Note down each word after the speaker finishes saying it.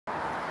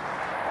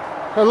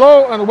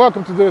Hello and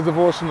welcome to today's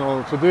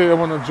devotional. Today I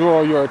want to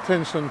draw your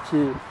attention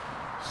to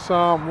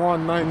Psalm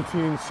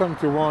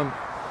 119:71,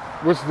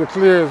 which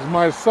declares,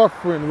 "My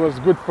suffering was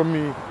good for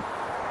me,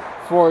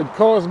 for it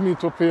caused me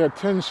to pay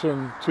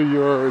attention to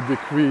your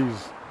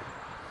decrees."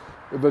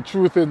 The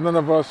truth is, none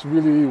of us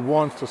really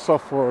wants to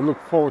suffer or look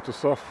forward to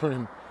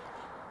suffering,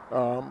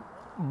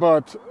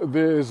 but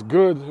there is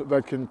good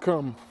that can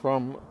come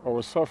from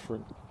our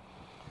suffering.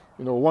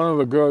 One of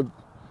the good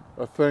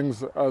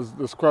things, as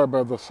described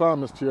by the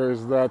psalmist here,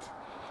 is that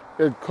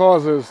it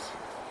causes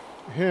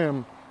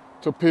him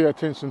to pay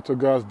attention to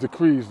God's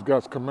decrees,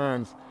 God's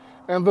commands.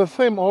 And the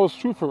same holds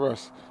true for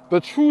us.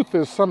 The truth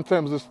is,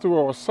 sometimes it's through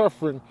our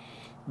suffering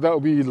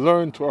that we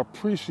learn to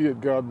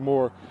appreciate God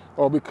more,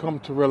 or become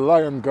to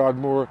rely on God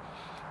more,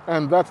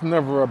 and that's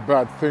never a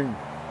bad thing.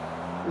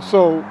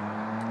 So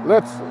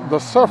the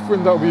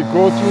suffering that we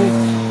go through,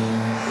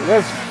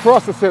 let's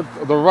process it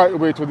the right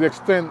way, to the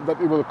extent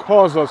that it will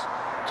cause us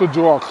to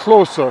draw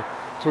closer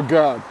to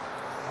God.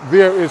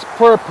 There is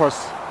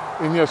purpose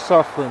in your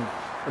suffering.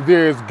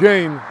 There is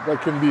gain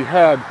that can be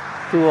had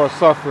through our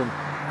suffering.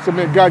 So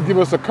may God give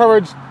us the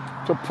courage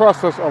to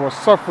process our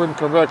suffering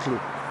correctly.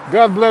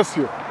 God bless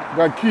you.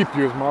 God keep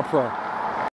you is my prayer.